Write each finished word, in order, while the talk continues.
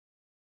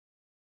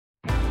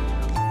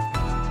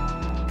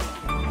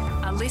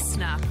A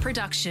listener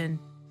production.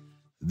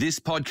 This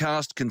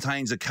podcast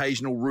contains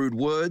occasional rude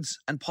words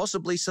and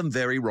possibly some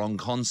very wrong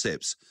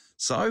concepts.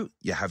 So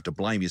you have to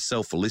blame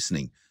yourself for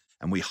listening,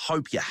 and we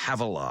hope you have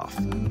a laugh.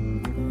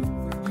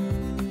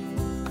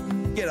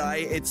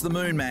 G'day, it's the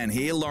Moon Man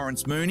here,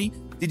 Lawrence Mooney.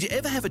 Did you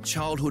ever have a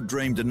childhood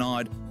dream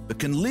denied but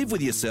can live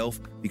with yourself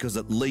because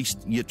at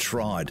least you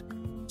tried?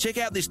 Check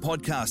out this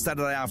podcast,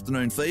 Saturday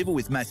Afternoon Fever,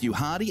 with Matthew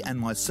Hardy and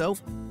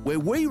myself, where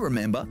we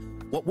remember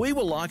what we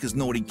were like as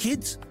naughty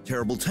kids,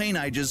 terrible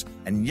teenagers,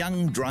 and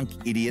young, drunk,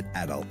 idiot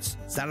adults.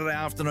 Saturday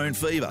Afternoon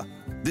Fever.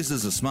 This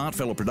is a Smart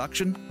Fella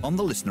production on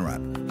the Listener app.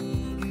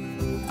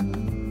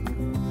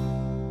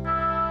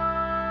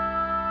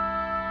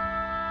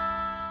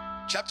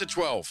 Chapter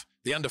 12,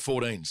 the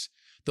under-14s.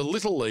 The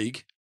Little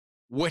League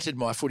whetted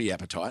my footy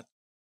appetite,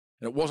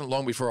 and it wasn't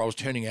long before I was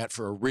turning out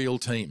for a real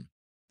team,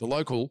 the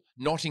local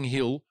Notting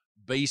Hill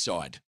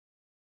B-side.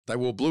 They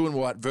wore blue and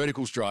white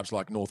vertical stripes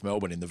like North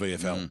Melbourne in the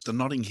VFL. The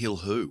Notting Hill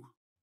who?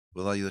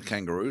 Were they the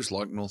Kangaroos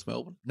like North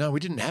Melbourne? No,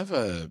 we didn't have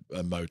a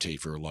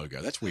motif or a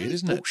logo. That's weird,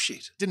 isn't it?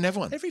 Bullshit. Didn't have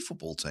one. Every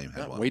football team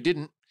had No, one. we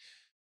didn't.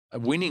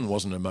 Winning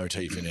wasn't a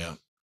motif in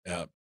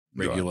our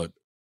regular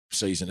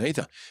season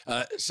either.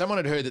 Someone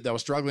had heard that they were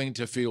struggling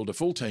to field a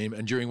full team,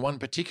 and during one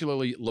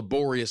particularly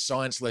laborious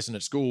science lesson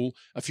at school,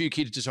 a few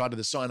kids decided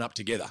to sign up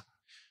together.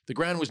 The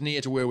ground was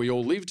near to where we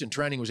all lived, and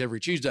training was every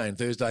Tuesday and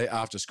Thursday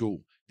after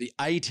school. The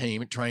A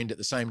team trained at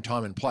the same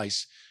time and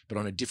place, but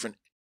on a different,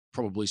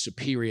 probably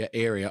superior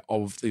area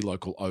of the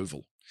local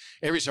oval.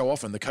 Every so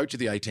often, the coach of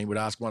the A team would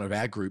ask one of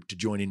our group to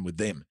join in with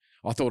them.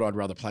 I thought I'd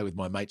rather play with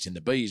my mates in the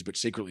Bs, but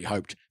secretly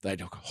hoped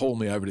they'd haul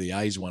me over to the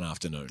A's one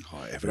afternoon.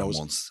 Oh, everyone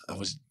wants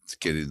to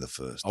get in the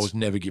first. I was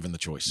never given the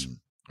choice.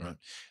 Right.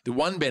 The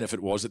one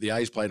benefit was that the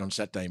A's played on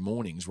Saturday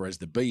mornings, whereas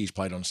the Bs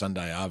played on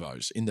Sunday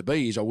arvos. In the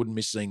Bs, I wouldn't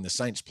miss seeing the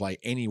Saints play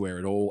anywhere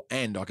at all,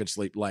 and I could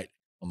sleep late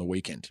on the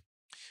weekend.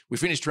 We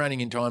finished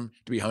training in time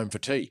to be home for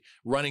tea.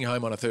 Running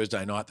home on a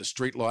Thursday night, the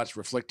street lights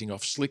reflecting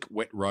off slick,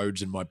 wet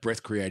roads and my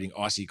breath creating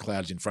icy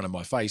clouds in front of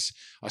my face,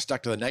 I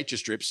stuck to the nature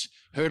strips,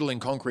 hurdling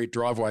concrete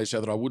driveways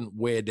so that I wouldn't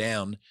wear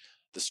down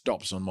the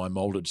stops on my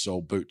moulded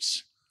sole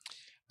boots.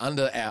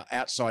 Under our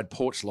outside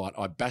porch light,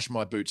 I bashed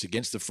my boots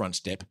against the front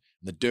step,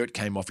 and the dirt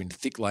came off in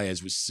thick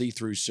layers with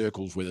see-through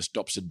circles where the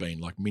stops had been,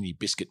 like mini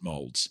biscuit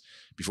moulds.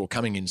 Before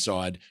coming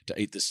inside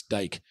to eat the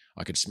steak,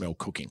 I could smell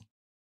cooking.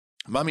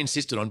 Mum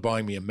insisted on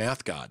buying me a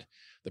mouthguard.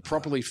 The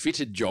properly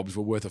fitted jobs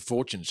were worth a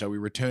fortune, so we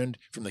returned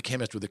from the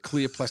chemist with a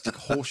clear plastic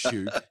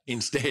horseshoe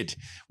instead.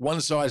 One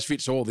size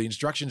fits all. The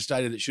instructions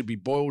stated it should be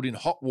boiled in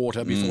hot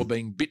water before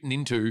being bitten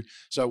into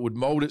so it would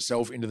mould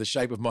itself into the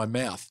shape of my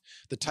mouth.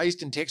 The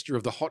taste and texture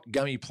of the hot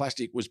gummy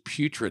plastic was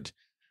putrid.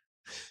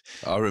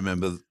 I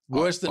remember.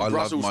 Worse than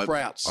Brussels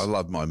sprouts. I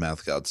loved my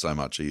mouthguard so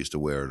much I used to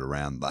wear it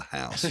around the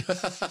house.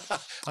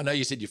 I know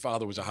you said your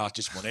father was a harsh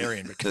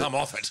disciplinarian, but come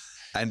off it.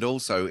 And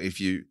also,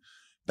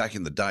 back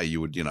in the day,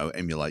 you would,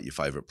 emulate your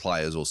favourite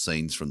players or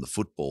scenes from the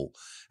football.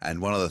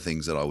 And one of the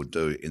things that I would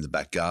do in the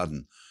back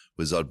garden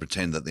was I'd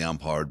pretend that the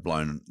umpire had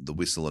blown the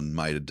whistle and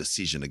made a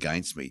decision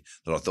against me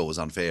that I thought was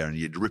unfair. And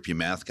you'd rip your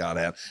mouthguard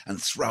out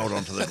and throw it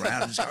onto the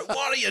ground and say,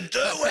 "What are you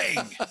doing?"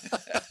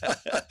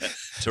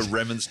 to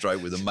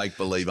remonstrate with a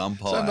make-believe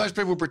umpire. So those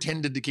people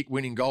pretended to kick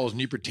winning goals and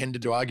you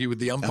pretended to argue with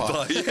the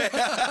umpire.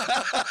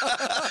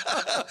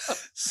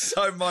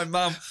 So my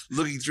mum,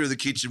 looking through the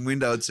kitchen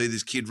window, would see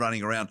this kid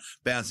running around,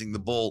 bouncing the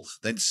ball,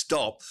 then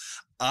stop,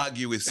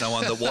 argue with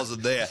someone that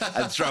wasn't there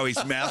and throw his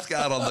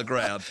mouthguard on the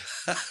ground.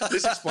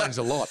 This explains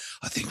a lot.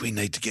 I think we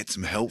need to get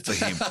some help for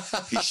him.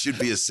 He should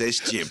be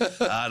assessed, Jim.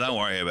 Don't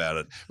worry about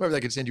it. Maybe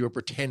they could send you a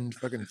pretend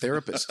fucking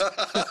therapist.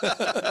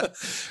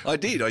 I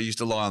did. I used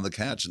to lie on the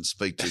couch and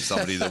speak to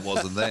somebody that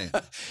wasn't there.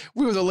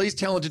 We were the least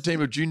talented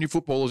team of junior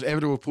footballers ever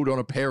to have put on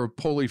a pair of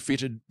poorly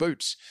fitted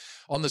boots.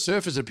 On the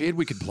surface, it appeared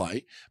we could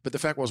play, but the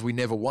fact was we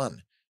never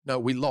won. No,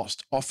 we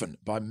lost, often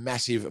by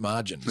massive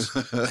margins.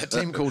 A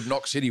team called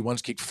Knox City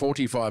once kicked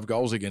 45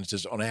 goals against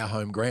us on our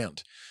home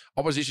ground.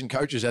 Opposition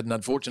coaches had an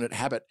unfortunate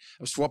habit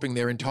of swapping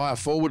their entire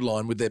forward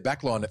line with their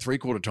back line at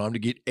three-quarter time to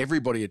get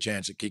everybody a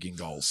chance at kicking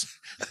goals.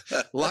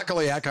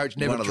 Luckily, our coach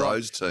never tried. One of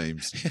those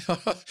teams.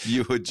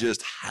 You were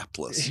just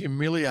hapless.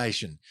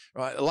 Humiliation.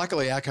 Right?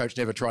 Luckily, our coach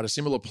never tried a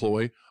similar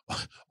ploy,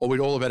 or we'd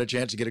all have had a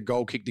chance to get a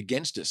goal kicked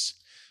against us.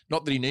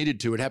 Not that he needed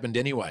to, it happened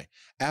anyway.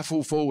 Our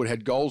full forward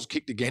had goals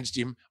kicked against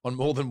him on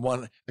more than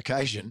one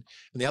occasion,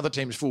 and the other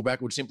team's fullback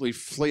would simply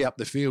flee up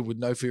the field with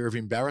no fear of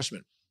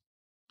embarrassment.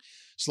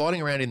 Sliding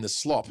around in the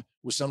slop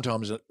was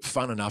sometimes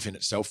fun enough in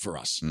itself for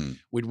us.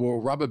 We'd wore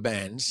rubber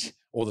bands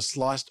or the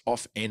sliced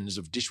off ends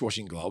of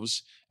dishwashing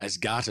gloves as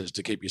garters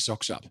to keep your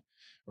socks up,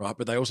 right?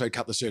 But they also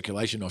cut the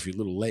circulation off your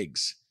little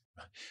legs.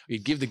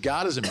 You'd give the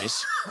garters a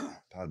miss.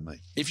 Pardon me.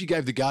 If you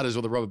gave the garters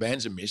or the rubber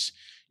bands a miss,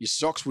 your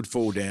socks would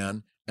fall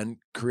down and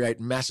create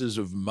masses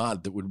of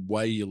mud that would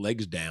weigh your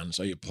legs down,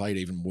 so you played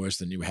even worse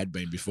than you had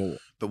been before.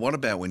 But what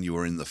about when you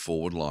were in the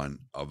forward line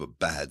of a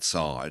bad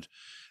side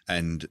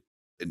and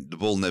the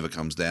ball never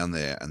comes down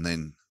there, and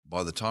then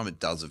by the time it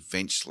does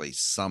eventually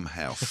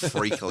somehow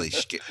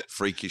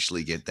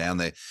freakishly get down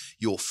there,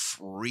 you're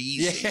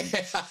freezing.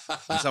 Yeah.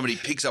 And somebody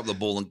picks up the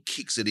ball and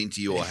kicks it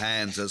into your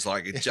hands. It's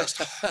like it just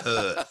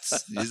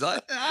hurts. He's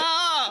like,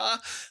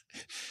 ah.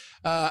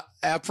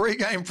 Our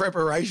pre-game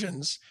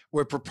preparations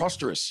were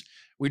preposterous.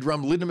 We'd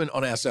run liniment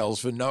on ourselves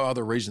for no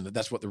other reason than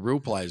that's what the real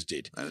players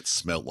did. And it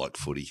smelled like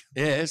footy.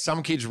 Yeah,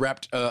 some kids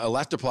wrapped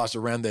elastoplast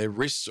around their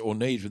wrists or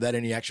knees without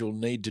any actual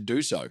need to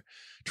do so.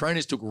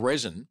 Trainers took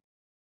resin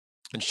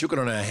and shook it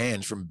on our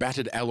hands from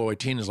battered alloy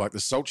tins like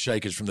the salt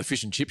shakers from the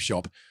fish and chip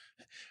shop.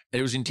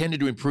 It was intended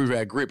to improve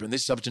our grip, and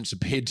this substance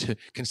appeared to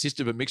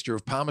consist of a mixture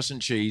of Parmesan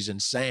cheese and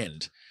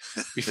sand.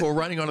 Before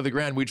running onto the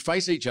ground, we'd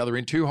face each other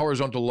in 2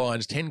 horizontal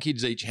lines, 10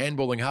 kids each,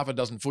 handballing half a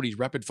dozen footies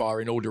rapid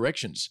fire in all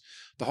directions.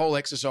 The whole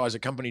exercise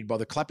accompanied by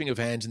the clapping of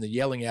hands and the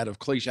yelling out of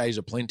cliches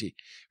aplenty,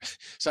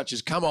 such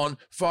as, "Come on,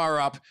 fire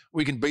up,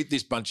 we can beat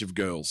this bunch of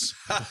girls."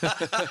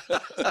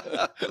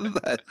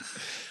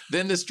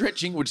 Then the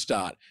stretching would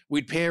start.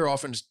 We'd pair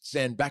off and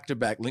stand back to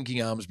back,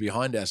 linking arms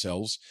behind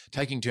ourselves.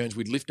 Taking turns,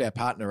 we'd lift our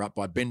partner up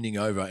by bending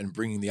over and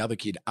bringing the other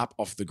kid up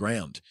off the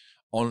ground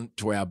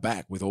onto our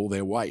back with all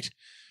their weight.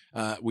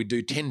 We'd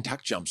do 10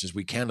 tuck jumps as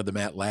we counted them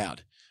out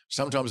loud.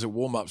 Sometimes the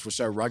warm-ups were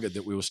so rugged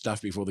that we were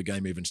stuffed before the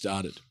game even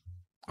started.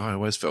 I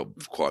always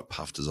felt quite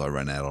puffed as I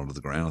ran out onto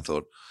the ground. I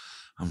thought,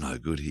 I'm no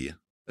good here.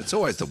 It's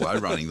always the way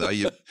running, though.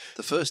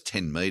 The first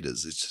 10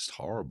 metres, it's just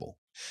horrible.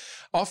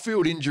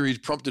 Off-field injuries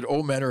prompted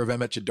all manner of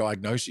amateur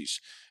diagnoses.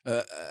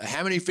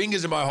 How many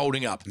fingers am I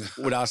holding up?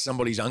 Would ask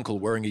somebody's uncle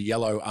wearing a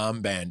yellow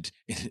armband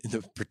in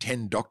the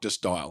pretend doctor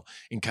style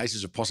in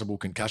cases of possible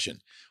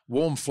concussion.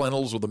 Warm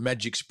flannels or the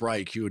magic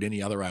spray cured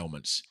any other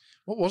ailments.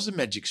 What was the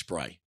magic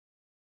spray?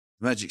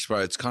 Magic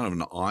spray, it's kind of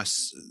an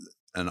ice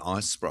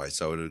spray,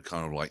 so it would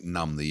kind of like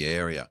numb the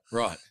area.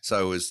 Right.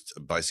 So it was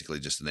basically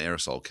just an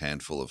aerosol can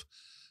full of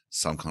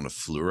some kind of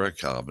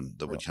fluorocarbon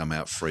that would come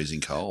out freezing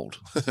cold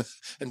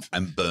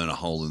and burn a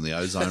hole in the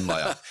ozone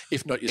layer.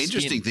 If not your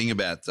Interesting skin. thing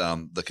about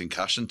the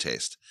concussion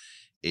test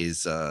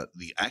is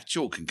the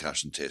actual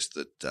concussion test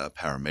that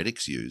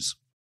paramedics use.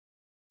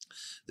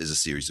 There's a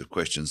series of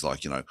questions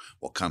like,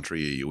 what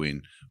country are you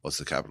in? What's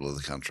the capital of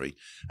the country?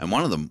 And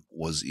one of them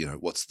was,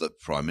 what's the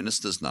Prime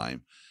Minister's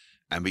name?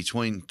 And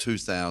between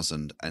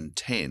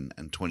 2010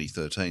 and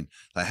 2013,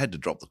 they had to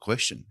drop the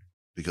question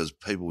because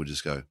people would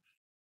just go,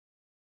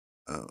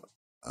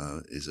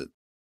 is it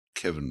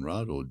Kevin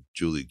Rudd or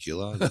Julia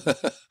Gillard,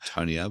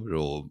 Tony Abbott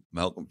or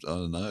Malcolm? I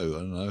don't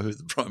know who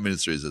the Prime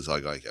Minister is. It's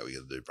like, okay, we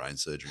got to do brain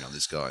surgery on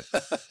this guy.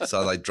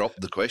 So they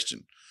dropped the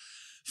question.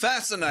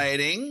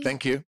 Fascinating.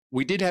 Thank you.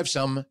 We did have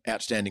some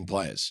outstanding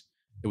players.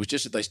 It was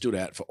just that they stood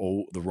out for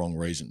all the wrong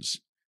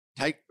reasons.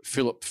 Take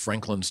Philip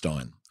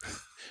Franklinstein.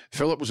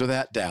 Philip was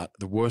without doubt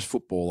the worst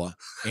footballer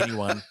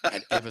anyone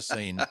had ever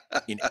seen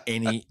in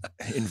any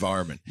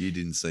environment. You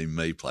didn't see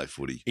me play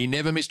footy. He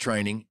never missed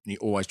training and he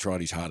always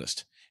tried his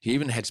hardest. He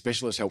even had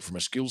specialist help from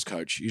a skills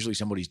coach, usually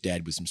somebody's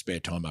dad with some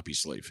spare time up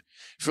his sleeve.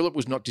 Philip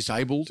was not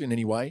disabled in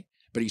any way,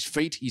 but his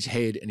feet, his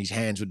head and his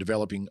hands were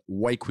developing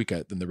way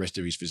quicker than the rest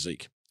of his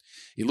physique.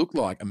 He looked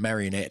like a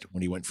marionette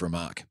when he went for a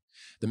mark.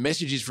 The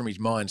messages from his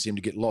mind seemed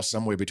to get lost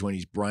somewhere between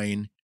his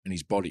brain and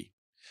his body.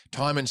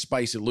 Time and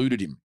space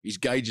eluded him. His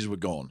gauges were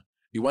gone.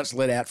 He once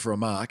let out for a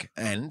mark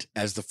and,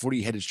 as the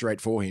footy headed straight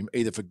for him,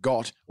 either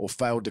forgot or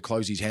failed to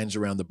close his hands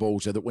around the ball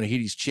so that when he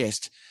hit his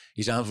chest,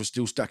 his arms were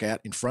still stuck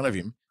out in front of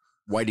him,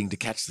 waiting to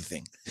catch the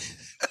thing.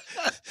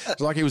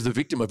 It's like he was the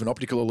victim of an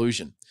optical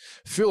illusion.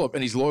 Philip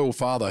and his loyal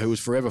father, who was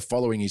forever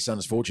following his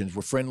son's fortunes,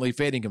 were friendly,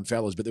 fair dinkum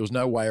fellas, but there was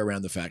no way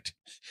around the fact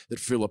that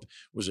Philip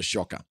was a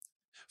shocker.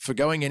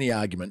 Forgoing any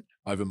argument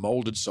over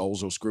moulded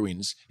soles or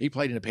screw-ins, he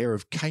played in a pair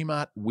of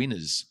Kmart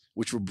Winners,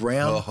 which were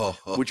brown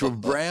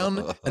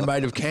and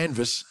made of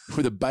canvas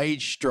with a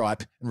beige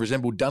stripe and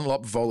resembled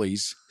Dunlop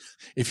volleys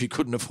if you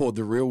couldn't afford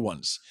the real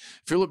ones.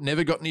 Philip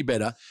never got any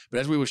better, but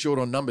as we were short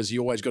on numbers, he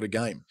always got a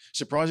game.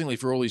 Surprisingly,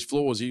 for all his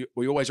flaws,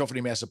 we always offered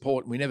him our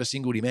support and we never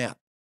singled him out.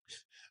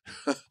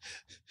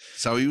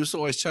 So he was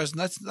always chosen.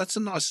 That's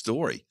a nice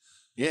story.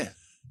 Yeah.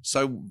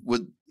 So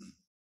would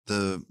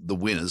the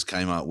winners,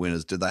 Kmart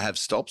Winners, did they have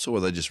stops or were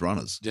they just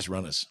runners? Just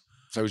runners.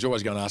 So he's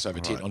always going ass over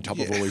tit on top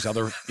of all his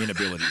other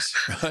inabilities.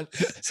 Right?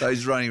 So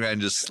he's running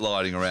around just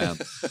sliding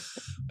around.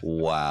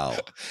 Wow.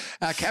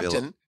 Our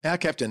captain,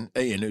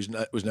 Ian,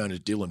 who was known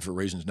as Dylan for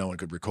reasons no one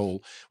could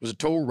recall, was a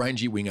tall,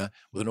 rangy winger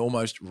with an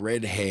almost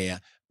red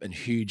hair and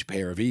huge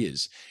pair of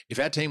ears. If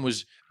our team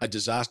was a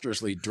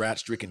disastrously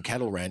drought-stricken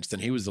cattle ranch,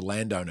 then he was the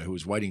landowner who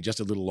was waiting just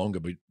a little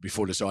longer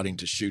before deciding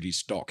to shoot his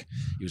stock.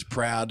 He was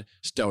proud,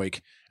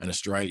 stoic, and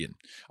Australian.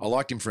 I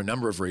liked him for a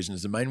number of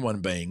reasons, the main one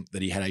being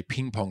that he had a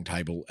ping-pong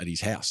table at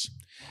his house.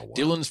 Oh, wow.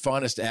 Dylan's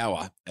finest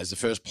hour as the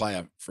first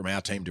player from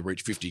our team to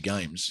reach 50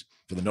 games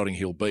for the Notting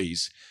Hill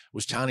Bees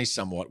was tarnished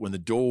somewhat when the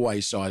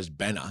doorway-sized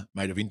banner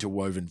made of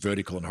interwoven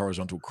vertical and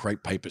horizontal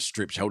crepe paper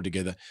strips held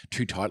together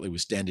too tightly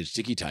with standard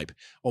sticky tape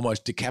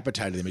almost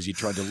decapitated him as he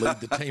tried to lead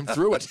the team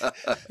through it.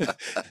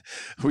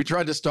 We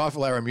tried to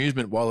stifle our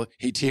amusement while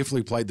he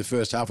tearfully played the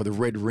first half with a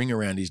red ring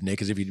around his neck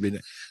as if he'd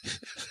been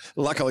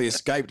luckily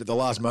escaped at the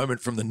last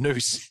moment from the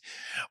noose.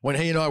 When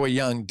he and I were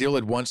young, Dill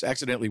had once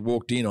accidentally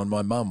walked in on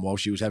my mum while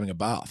she was having a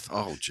bath.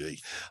 Oh,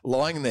 gee.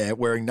 Lying there,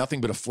 wearing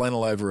nothing but a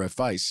flannel over her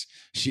face,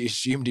 she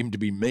assumed him to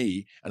be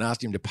me and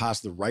asked him to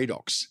pass the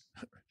Radox.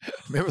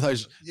 Remember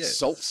those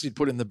salts you'd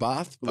put in the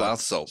bath?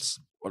 Bath salts.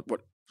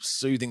 What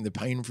soothing the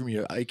pain from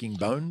your aching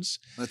bones?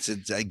 That's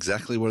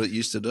exactly what it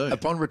used to do.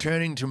 Upon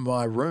returning to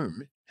my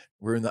room,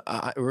 we're in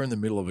the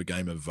middle of a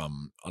game of I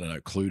don't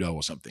know, Cluedo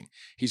or something.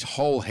 His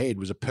whole head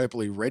was a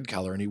purpley red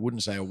colour, and he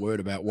wouldn't say a word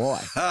about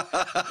why.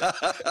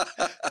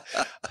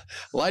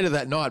 Later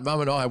that night,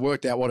 Mum and I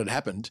worked out what had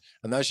happened,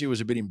 and though she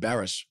was a bit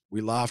embarrassed,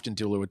 we laughed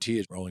until there were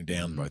tears rolling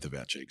down both of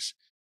our cheeks.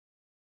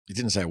 He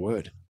didn't say a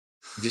word.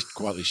 He just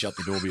quietly shut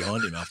the door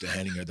behind him after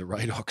handing her the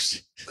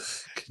Radox.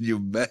 Can you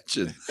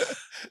imagine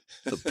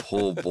the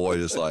poor boy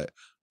just like,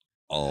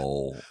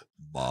 oh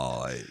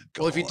my God.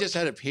 Well, if he just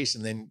had a piss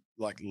and then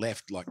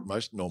left like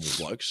most normal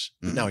blokes,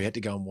 no, he had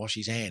to go and wash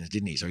his hands,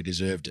 didn't he? So he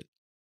deserved it.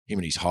 Him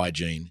and his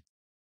hygiene.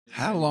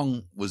 How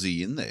long was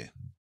he in there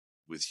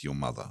with your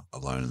mother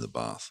alone in the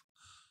bath?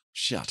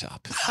 Shut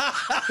up.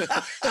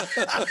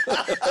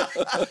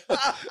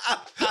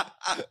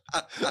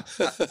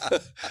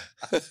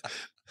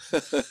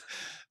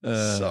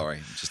 Sorry,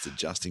 I'm just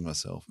adjusting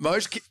myself.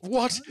 What?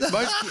 Not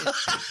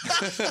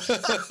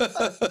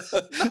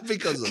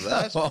because of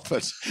that.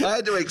 I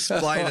had to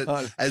explain it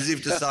as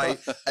if to say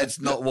it's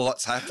not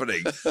what's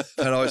happening,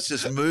 and I was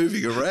just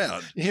moving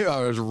around. Yeah,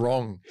 I was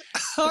wrong.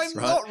 I'm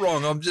not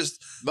wrong. I'm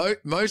just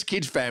most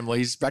kids'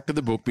 families. Back to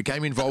the book.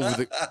 Became involved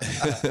with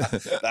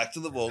the back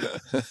to the book.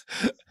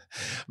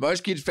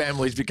 Most kids'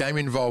 families became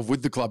involved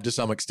with the club to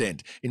some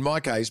extent. In my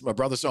case, my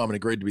brother Simon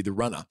agreed to be the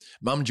runner.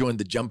 Mum joined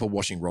the jumper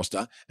washing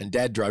roster, and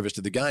Dad drove us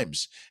to the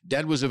games.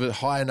 Dad was of a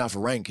high enough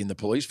rank in the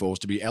police force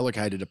to be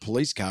allocated a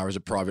police car as a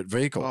private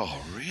vehicle.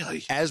 Oh,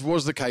 really? As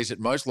was the case at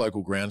most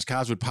local grounds,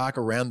 cars would park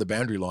around the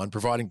boundary line,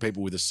 providing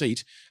people with a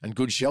seat and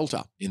good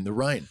shelter in the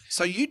rain.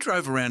 So you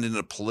drove around in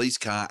a police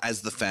car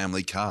as the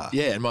family car?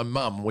 Yeah, and my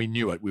mum, we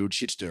knew it. We would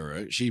shit stir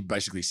her. She'd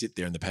basically sit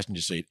there in the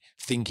passenger seat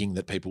thinking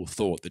that people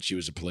thought that she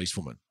was a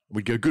policewoman.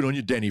 We'd go, good on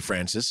you, Danny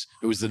Francis,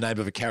 who was the name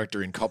of a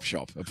character in Cop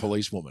Shop, a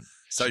policewoman.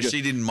 So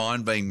she didn't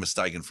mind being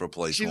mistaken for a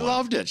policewoman? She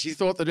loved it. She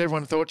thought that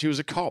everyone thought she was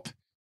a cop.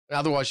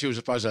 Otherwise, she was, I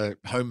suppose, a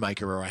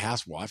homemaker or a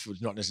housewife. It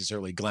was not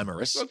necessarily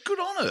glamorous. Well, good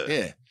on her. Yeah.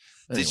 Anyway.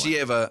 Did she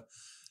ever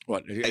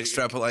what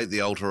extrapolate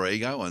the alter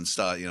ego and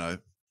start,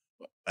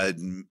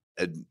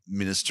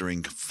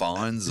 administering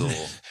fines or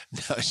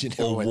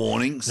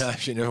warnings? No,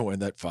 she never went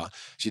that far.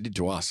 She did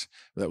to us.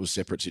 That was a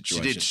separate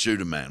situation. She did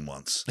shoot a man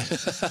once.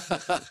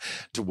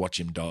 To watch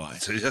him die.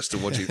 So just to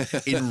watch him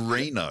in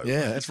Reno.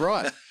 Yeah, that's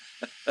right.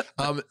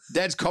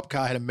 Dad's cop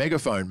car had a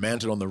megaphone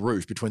mounted on the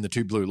roof between the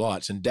two blue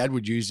lights, and Dad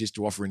would use this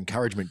to offer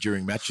encouragement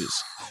during matches.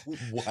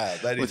 Wow,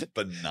 that is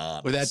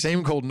bananas. With our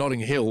team called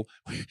Notting Hill,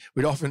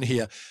 we'd often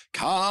hear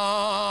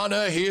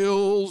Carner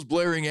Hills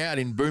blaring out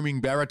in booming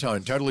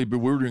baritone, totally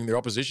bewildering their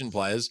opposition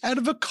players. Out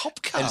of a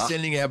cop car. And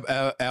sending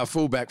our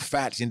fullback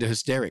Fats into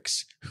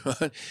hysterics.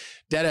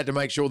 Dad had to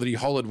make sure that he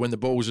hollered when the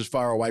ball was as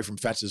far away from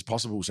Fats as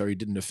possible so he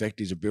didn't affect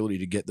his ability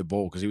to get the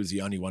ball because he was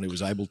the only one who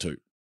was able to.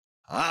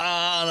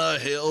 The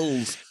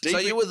Hills. So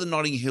you were the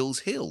Notting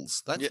Hills.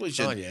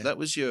 That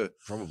was your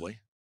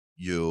probably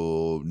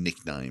your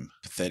nickname.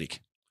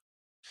 Pathetic.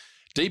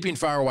 Deep in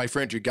faraway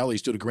Ferntree Gully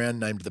stood a ground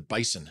named the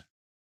Basin.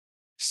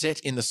 Set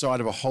in the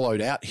side of a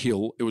hollowed-out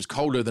hill, it was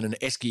colder than an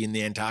esky in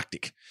the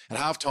Antarctic. At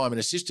halftime, an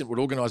assistant would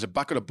organise a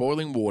bucket of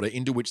boiling water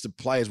into which the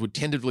players would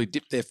tentatively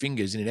dip their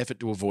fingers in an effort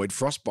to avoid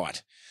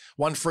frostbite.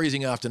 One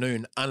freezing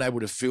afternoon,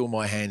 unable to feel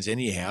my hands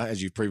anyhow,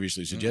 as you've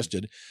previously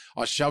suggested,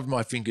 I shoved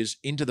my fingers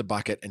into the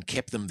bucket and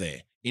kept them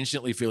there,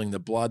 instantly feeling the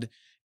blood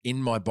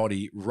in my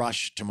body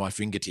rush to my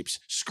fingertips.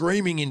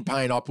 Screaming in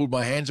pain, I pulled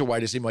my hands away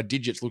to see my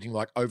digits looking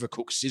like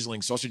overcooked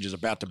sizzling sausages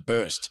about to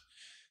burst.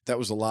 That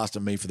was the last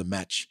of me for the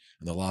match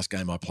and the last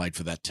game I played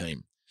for that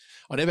team.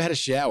 I never had a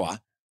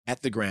shower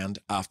at the ground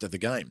after the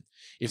game.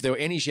 If there were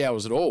any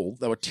showers at all,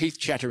 they were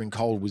teeth-chattering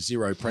cold with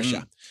zero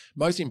pressure.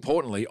 Most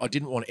importantly, I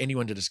didn't want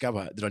anyone to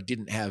discover that I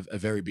didn't have a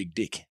very big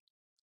dick.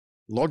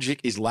 Logic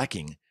is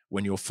lacking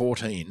when you're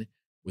 14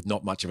 with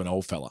not much of an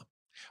old fella.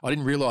 I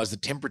didn't realise the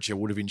temperature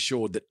would have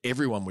ensured that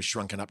everyone was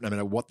shrunken up no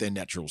matter what their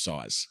natural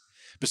size.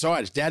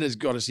 Besides, Dad has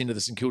got us into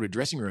the St Kilda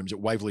dressing rooms at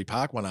Waverley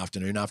Park one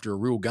afternoon after a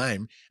real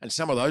game, and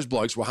some of those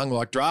blokes were hung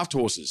like draft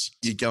horses.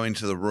 You'd go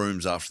into the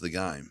rooms after the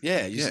game?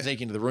 Yeah, you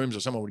sneak into the rooms, or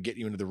someone would get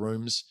you into the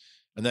rooms,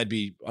 and they'd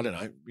be, I don't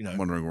know,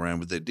 wandering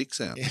around with their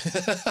dicks out.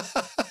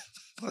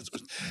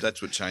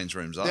 That's what change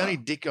rooms are. The only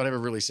dick I'd ever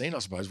really seen, I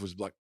suppose, was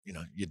like,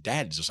 your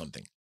dad's or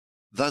something.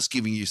 thus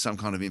giving you some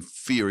kind of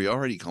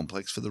inferiority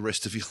complex for the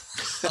rest of your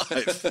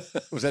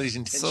life. Was that his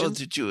intention? So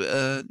did you,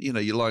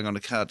 you're lying on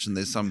a couch and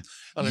there's some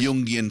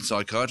Jungian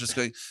psychiatrist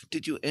going,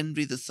 did you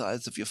envy the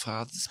size of your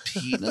father's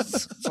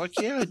penis? It's like,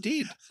 yeah, I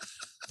did.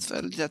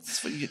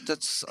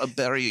 That's a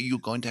barrier you're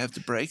going to have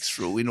to break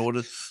through in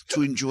order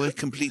to enjoy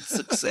complete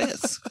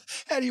success.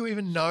 How do you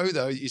even know,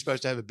 though, that you're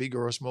supposed to have a big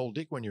or a small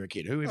dick when you're a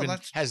kid? Who even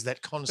has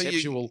that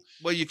conceptual...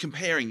 You're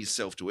comparing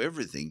yourself to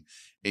everything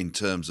in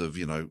terms of,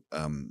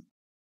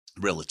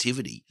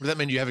 relativity. Does that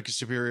mean you have a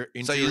superior...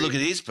 So you look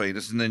at his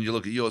penis and then you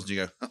look at yours and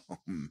you go, oh,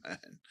 man.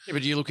 Yeah,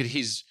 but do you look at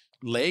his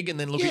leg and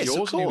then look at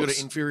yours and you've got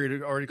an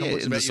inferiority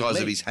complex and about the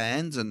size of his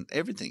hands and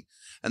everything.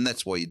 And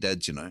that's why your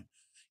dad's, your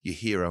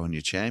hero and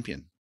your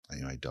champion.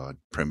 Anyway, died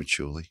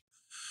prematurely.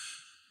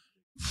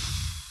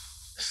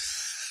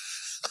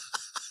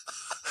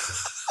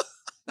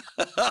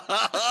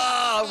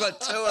 I've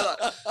got two of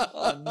them.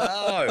 Oh,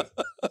 no.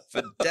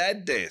 For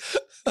dad death.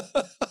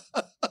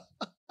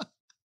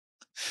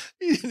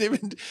 He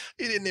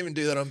didn't even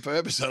do that on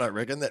purpose, I don't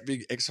reckon, that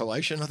big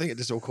exhalation. I think it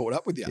just all caught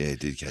up with you. Yeah, it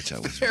did catch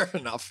up with me. Fair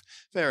enough.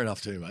 Fair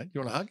enough too, mate.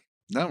 You want a hug?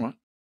 No,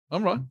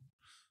 I'm right.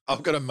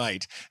 I've got a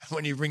mate.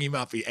 When you ring him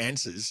up, he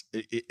answers.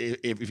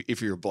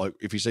 If you're a bloke,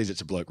 if he sees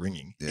it's a bloke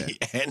ringing, he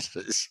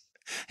answers.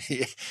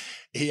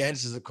 He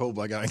answers the call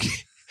by going,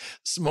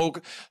 small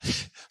cock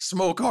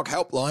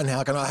helpline,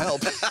 how can I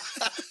help?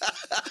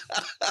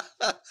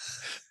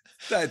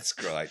 That's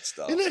great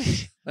stuff. Isn't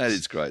it? That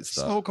is great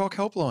stuff. Small cock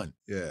helpline.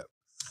 Yeah.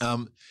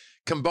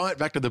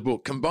 Back to the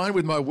book, combined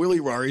with my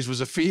willy worries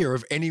was a fear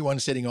of anyone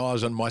setting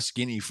eyes on my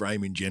skinny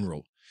frame in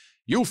general.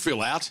 You'll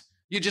fill out.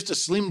 You're just a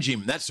Slim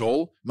Jim, that's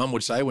all, Mum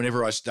would say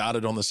whenever I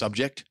started on the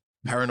subject.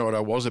 Paranoid I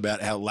was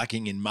about how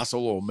lacking in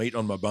muscle or meat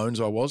on my bones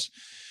I was.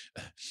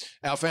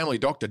 Our family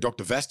doctor,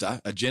 Dr.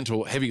 Vasta, a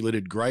gentle,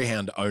 heavy-lidded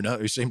greyhound owner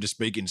who seemed to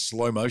speak in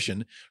slow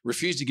motion,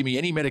 refused to give me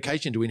any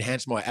medication to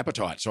enhance my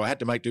appetite, so I had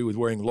to make do with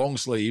wearing long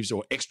sleeves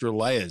or extra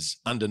layers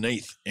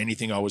underneath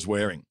anything I was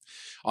wearing.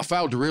 I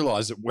failed to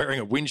realise that wearing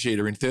a wind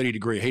cheater in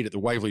 30-degree heat at the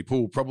Waverley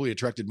Pool probably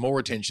attracted more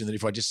attention than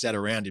if I just sat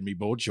around in me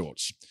board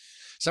shorts.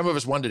 Some of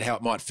us wondered how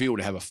it might feel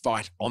to have a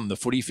fight on the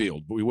footy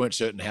field, but we weren't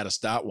certain how to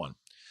start one.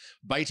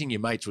 Baiting your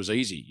mates was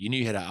easy. You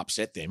knew how to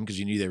upset them because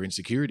you knew their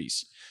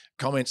insecurities.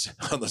 Comments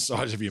on the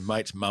size of your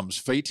mate's mum's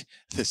feet,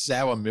 the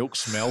sour milk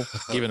smell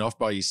given off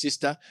by his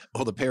sister,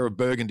 or the pair of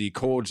burgundy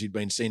cords he'd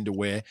been seen to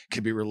wear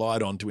could be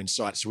relied on to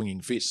incite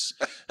swinging fists.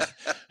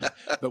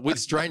 But with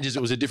strangers,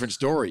 it was a different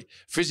story.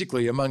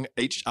 Physically, among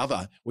each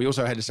other, we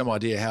also had some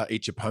idea how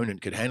each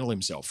opponent could handle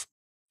himself.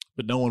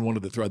 But no one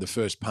wanted to throw the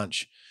first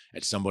punch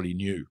at somebody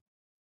new.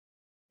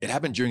 It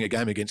happened during a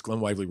game against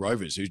Glen Waverley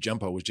Rovers, whose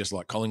jumper was just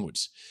like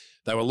Collingwood's.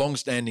 They were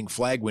long-standing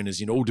flag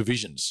winners in all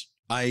divisions,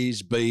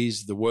 A's,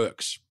 B's, the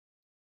works.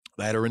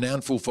 They had a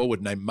renowned full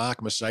forward named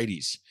Mark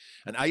Mercedes.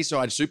 An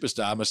A-side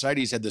superstar,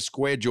 Mercedes had the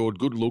square-jawed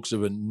good looks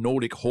of a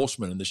Nordic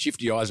horseman and the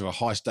shifty eyes of a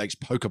high-stakes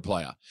poker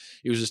player.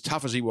 He was as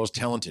tough as he was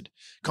talented.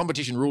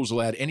 Competition rules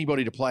allowed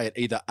anybody to play at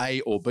either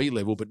A or B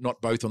level, but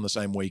not both on the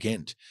same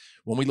weekend.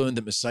 When we learned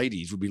that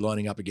Mercedes would be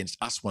lining up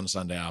against us one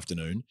Sunday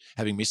afternoon,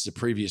 having missed the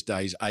previous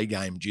day's A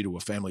game due to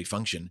a family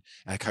function,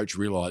 our coach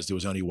realised there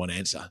was only one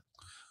answer: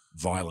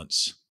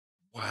 violence.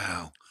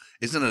 Wow.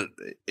 Isn't it?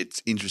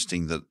 It's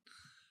interesting that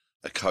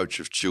a coach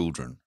of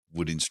children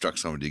would instruct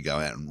somebody to go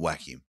out and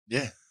whack him.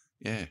 Yeah.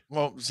 Yeah.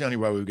 Well, it's the only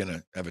way we were going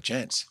to have a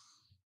chance.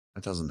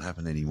 That doesn't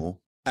happen anymore.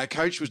 Our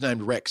coach was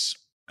named Rex,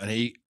 and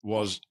he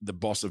was the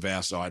boss of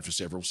our side for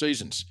several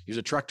seasons. He was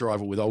a truck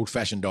driver with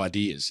old-fashioned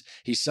ideas.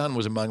 His son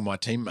was among my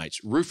teammates.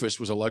 Rufus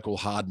was a local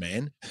hard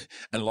man,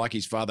 and like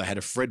his father, had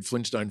a Fred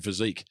Flintstone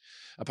physique.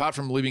 Apart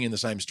from living in the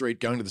same street,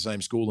 going to the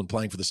same school, and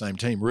playing for the same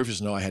team, Rufus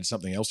and I had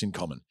something else in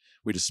common.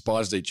 We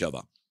despised each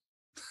other.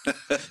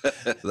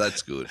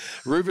 That's good.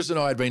 Rufus and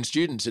I had been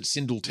students at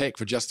Sindel Tech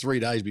for just 3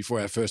 days before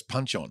our first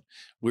punch-on.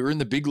 We were in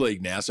the big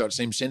league now, so it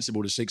seemed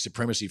sensible to seek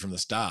supremacy from the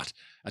start,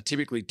 a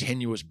typically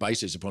tenuous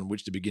basis upon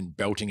which to begin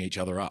belting each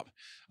other up.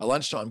 A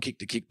lunchtime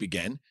kick-to-kick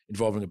began,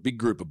 involving a big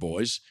group of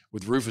boys,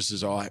 with Rufus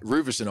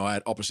and I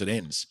at opposite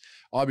ends.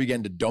 I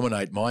began to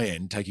dominate my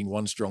end, taking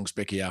one strong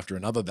specky after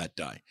another that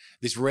day.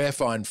 This rare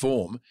fine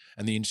form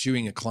and the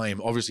ensuing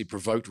acclaim obviously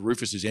provoked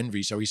Rufus's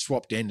envy, so he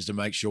swapped ends to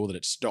make sure that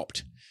it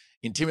stopped.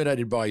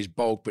 Intimidated by his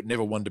bulk but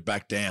never one to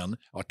back down,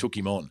 I took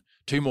him on.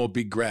 2 more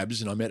big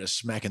grabs and I met a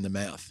smack in the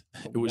mouth.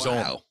 It was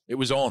on. It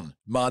was on.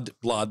 Mud,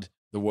 blood,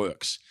 the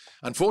works.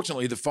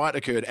 Unfortunately, the fight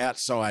occurred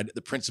outside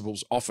the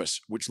principal's office,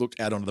 which looked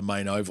out onto the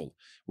main oval.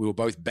 We were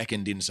both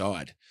beckoned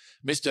inside.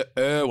 Mr.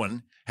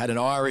 Irwin had an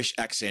Irish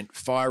accent,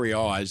 fiery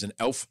eyes, and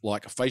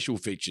elf-like facial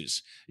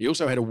features. He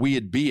also had a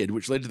weird beard,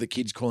 which led to the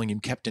kids calling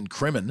him Captain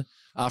Kremen,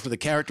 after the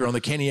character on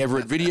the Kenny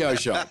Everett video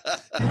show.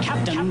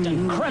 Captain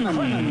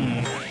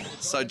Kremen.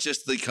 So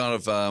just the kind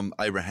of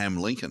Abraham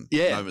Lincoln,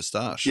 no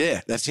moustache.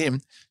 Yeah, that's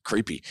him.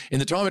 Creepy. In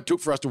the time it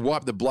took for us to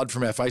wipe the blood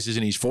from our faces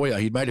in his foyer,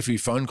 he'd made a few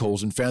phone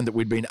calls and found that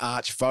we'd been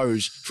arch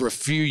foes for a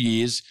few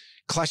years,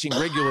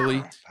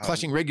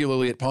 clashing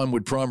regularly at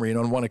Pinewood Primary and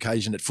on one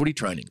occasion at footy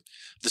training.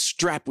 The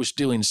strap was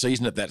still in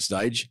season at that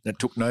stage, and it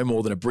took no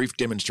more than a brief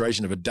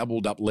demonstration of a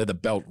doubled-up leather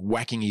belt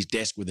whacking his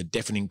desk with a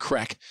deafening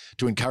crack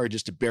to encourage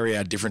us to bury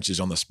our differences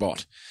on the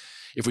spot.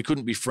 If we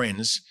couldn't be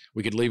friends,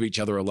 we could leave each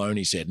other alone,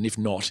 he said, and if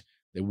not,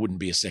 there wouldn't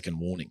be a second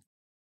warning.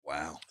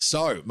 Wow.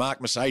 So,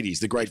 Mark Mercedes,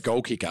 the great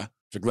goal kicker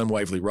for Glen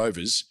Waverley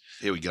Rovers,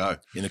 Here we go.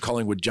 in the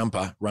Collingwood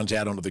jumper, runs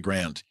out onto the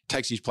ground,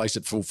 takes his place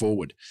at full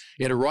forward.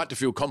 He had a right to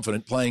feel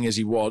confident playing as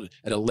he was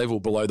at a level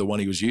below the one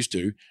he was used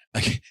to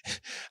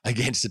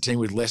against a team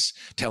with less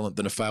talent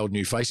than a failed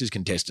New Faces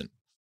contestant.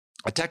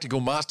 A tactical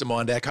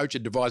mastermind, our coach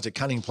had devised a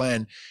cunning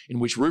plan in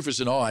which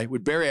Rufus and I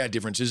would bury our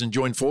differences and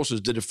join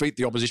forces to defeat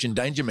the opposition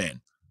danger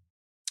man.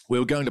 We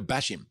were going to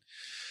bash him.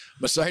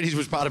 Mercedes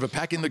was part of a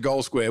pack in the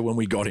goal square when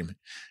we got him.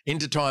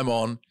 Into time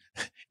on,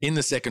 in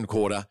the second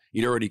quarter,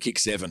 he'd already kicked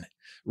 7.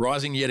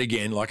 Rising yet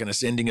again like an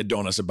ascending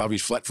Adonis above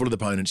his flat-footed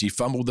opponents, he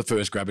fumbled the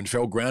first grab and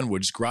fell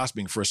groundwards,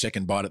 grasping for a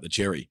second bite at the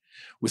cherry.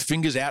 With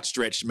fingers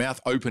outstretched,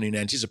 mouth open in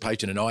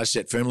anticipation and eyes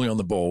set firmly on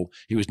the ball,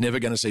 he was never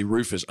going to see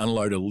Rufus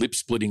unload a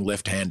lip-splitting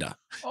left-hander.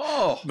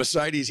 Oh.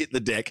 Mercedes hit the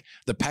deck,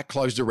 the pack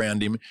closed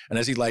around him, and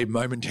as he lay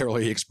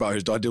momentarily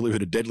exposed, I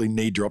delivered a deadly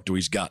knee drop to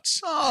his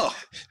guts. Oh.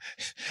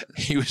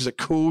 He was a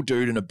cool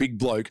dude and a big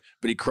bloke,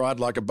 but he cried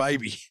like a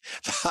baby.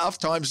 The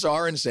halftime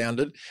siren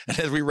sounded, and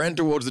as we ran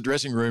towards the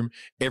dressing room,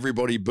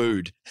 everybody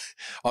booed.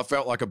 I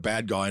felt like a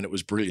bad guy, and it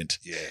was brilliant.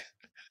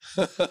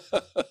 Yeah.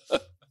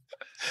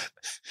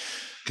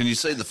 Can you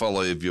see the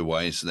follow of your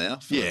ways now?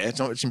 Yeah,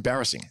 it's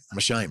embarrassing. I'm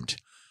ashamed.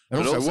 And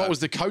But also, also- what was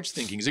the coach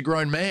thinking? He's a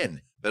grown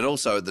man. But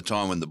also at the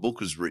time when the book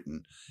was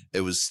written,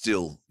 it was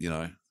still,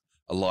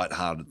 a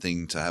light-hearted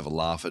thing to have a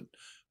laugh at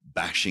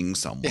bashing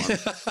someone.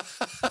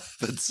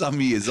 But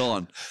some years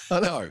on, I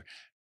know.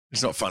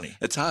 It's not funny.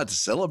 it's hard to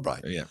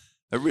celebrate. Yeah.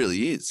 It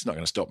really is. It's not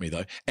going to stop me,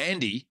 though.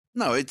 Andy,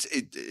 No,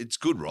 it's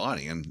good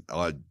writing, and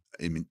I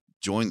am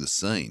enjoying the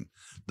scene,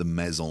 the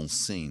mise en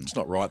scene. it's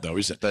not right, though,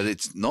 is it? But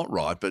it's not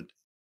right. But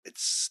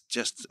it's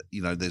just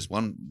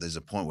there's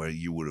a point where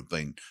you would have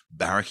been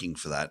barracking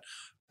for that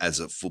as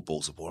a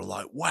football supporter,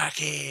 like whack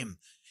him,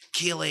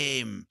 kill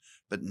him.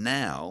 But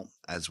now,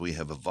 as we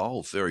have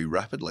evolved very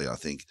rapidly, I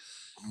think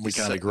We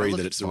can't agree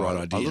that it's the right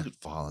idea. I look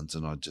at violence,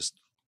 and I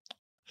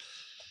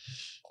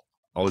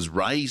was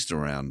raised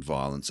around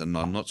violence, and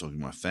I'm not talking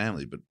my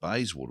family, but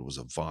Bayswater was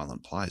a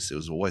violent place. There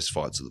was always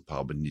fights at the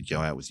pub, and you'd go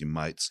out with your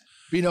mates.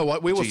 But you know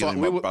what? We were Particularly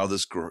fighting. my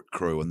brother's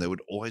crew, and there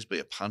would always be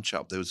a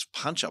punch-up. There was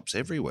punch-ups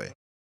everywhere.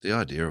 The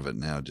idea of it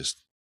now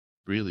just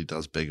really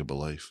does beg a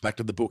belief. Back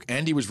to the book.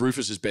 Andy was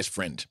Rufus's best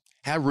friend.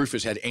 How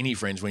Rufus had any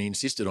friends when he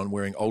insisted on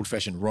wearing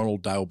old-fashioned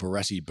Ronald Dale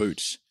Barassi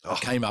boots Oh.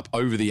 came up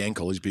over the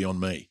ankle is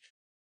beyond me.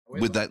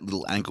 With that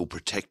little ankle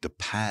protector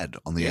pad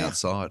on the Yeah.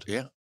 outside.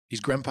 Yeah. His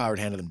grandpa had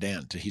handed them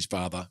down to his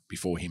father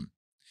before him.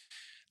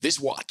 This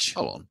watch,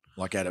 Hold on.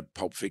 like out of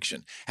Pulp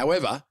Fiction.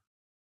 However,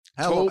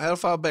 How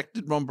far back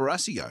did Ron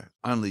Barassi go?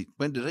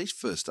 When did he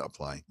first start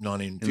playing?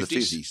 1950s. In the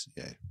 50s,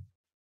 yeah.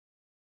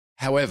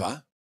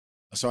 However,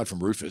 aside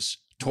from Rufus,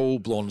 tall,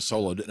 blonde,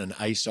 solid, and an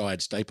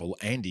A-side staple,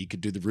 Andy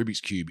could do the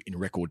Rubik's Cube in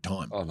record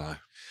time. Oh, no.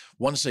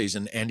 One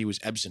season, Andy was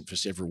absent for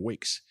several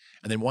weeks.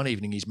 And then one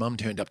evening, his mum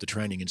turned up to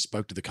training and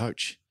spoke to the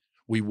coach.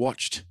 We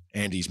watched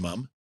Andy's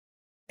mum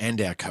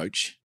and our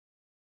coach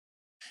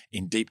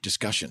in deep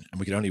discussion, and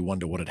we could only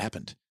wonder what had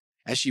happened.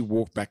 As she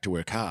walked back to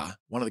her car,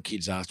 one of the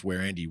kids asked where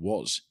Andy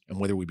was and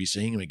whether we'd be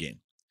seeing him again.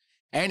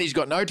 Andy's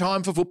got no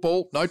time for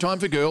football, no time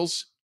for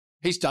girls.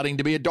 He's studying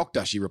to be a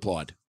doctor, she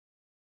replied.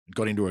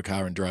 Got into her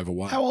car and drove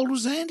away. How old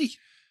was Andy?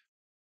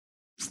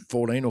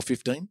 14 or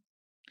 15.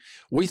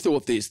 We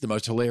thought this the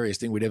most hilarious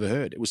thing we'd ever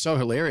heard. It was so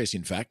hilarious,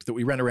 in fact, that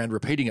we ran around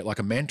repeating it like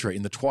a mantra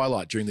in the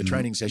twilight during the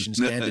training session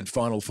standard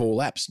final 4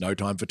 laps. No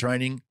time for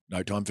training,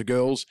 no time for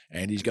girls,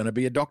 and he's going to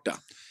be a doctor.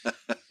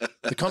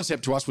 The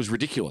concept to us was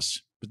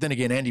ridiculous. But then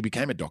again, Andy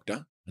became a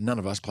doctor, and none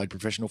of us played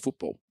professional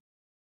football.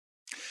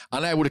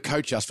 Unable to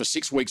coach us for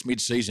 6 weeks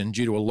mid-season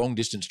due to a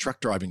long-distance truck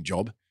driving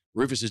job,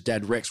 Rufus's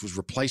dad Rex was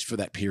replaced for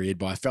that period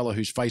by a fellow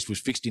whose face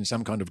was fixed in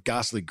some kind of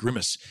ghastly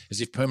grimace,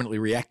 as if permanently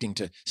reacting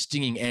to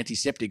stinging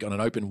antiseptic on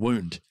an open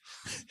wound.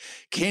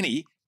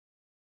 Kenny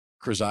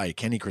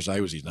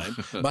Crozet was his name,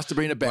 must have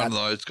been One about of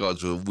those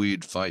guys with a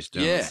weird face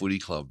down Yeah. at the footy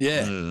club.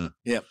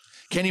 Yeah.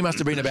 Kenny must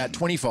have been about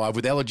 25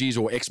 with allergies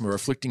or eczema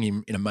afflicting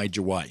him in a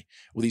major way.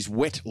 With his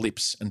wet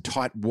lips and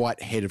tight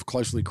white head of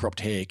closely cropped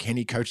hair,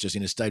 Kenny coached us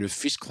in a state of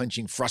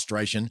fist-clenching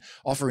frustration,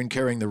 often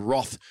incurring the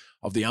wrath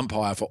of the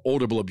umpire for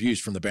audible abuse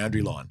from the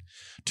boundary line.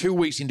 2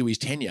 weeks into his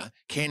tenure,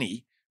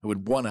 Kenny, who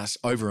had won us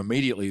over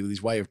immediately with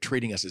his way of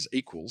treating us as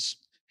equals,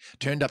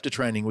 turned up to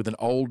training with an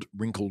old,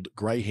 wrinkled,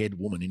 grey-haired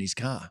woman in his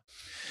car.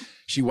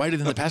 She waited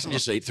in the passenger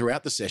seat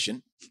throughout the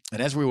session,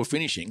 and as we were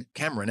finishing,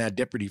 Cameron, our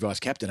deputy vice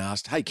captain,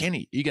 asked, "Hey,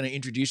 Kenny, are you going to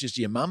introduce us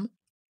to your mum?"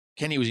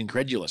 Kenny was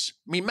incredulous.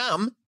 "Me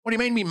mum? What do you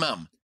mean, me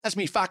mum? That's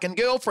me fucking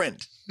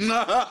girlfriend."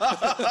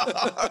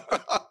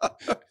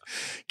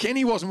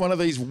 Kenny wasn't one of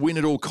these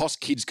win-at-all-cost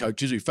kids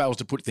coaches who fails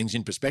to put things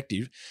in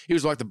perspective. He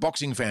was like the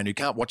boxing fan who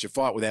can't watch a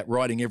fight without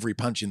riding every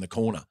punch in the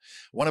corner.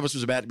 One of us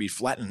was about to be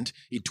flattened.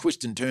 He'd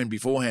twist and turn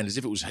beforehand as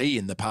if it was he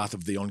in the path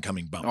of the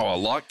oncoming bump. Oh, I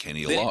like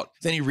Kenny a lot.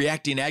 Then he'd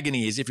react in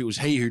agony as if it was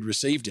he who'd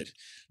received it.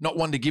 Not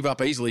one to give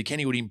up easily,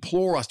 Kenny would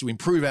implore us to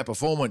improve our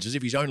performance as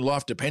if his own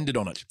life depended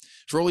on it.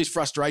 For all his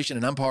frustration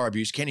and umpire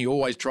abuse, Kenny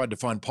always tried to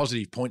find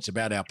positive points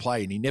about our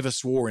play, and he never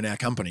swore in our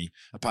company,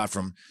 apart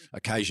from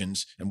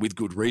occasions and with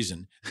good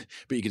reason.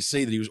 But you could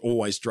see that he was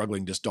always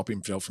struggling to stop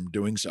himself from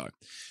doing so.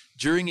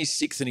 During his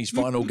sixth and his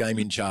final game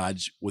in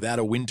charge, without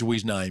a win to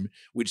his name,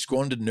 we'd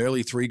squandered an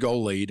early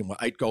 3-goal lead and were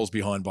 8 goals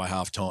behind by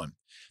half-time.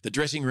 The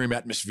dressing room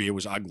atmosphere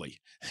was ugly.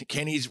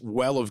 Kenny's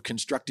well of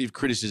constructive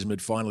criticism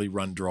had finally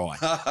run dry.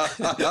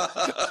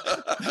 I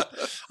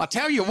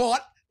tell you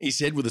what, he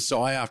said with a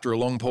sigh after a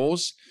long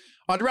pause,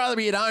 I'd rather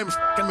be at home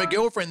f***ing my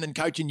girlfriend than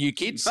coaching you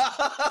kids.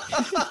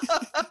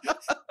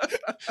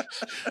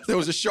 There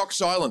was a shocked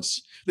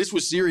silence. This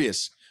was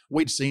serious.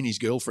 We'd seen his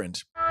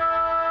girlfriend.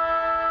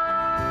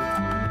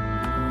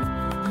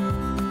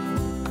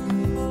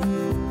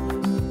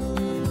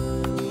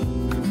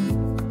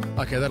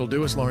 Okay, that'll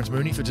do us, Lawrence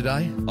Mooney, for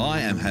today.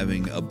 I am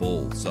having a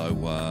ball, so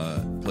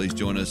please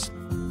join us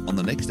on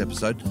the next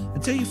episode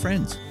and tell your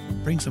friends.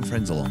 Bring some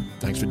friends along.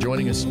 Thanks for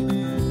joining us.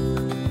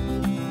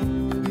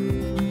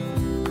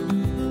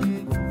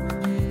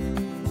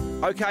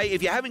 Okay,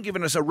 if you haven't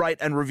given us a rate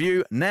and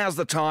review, now's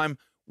the time.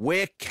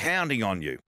 We're counting on you.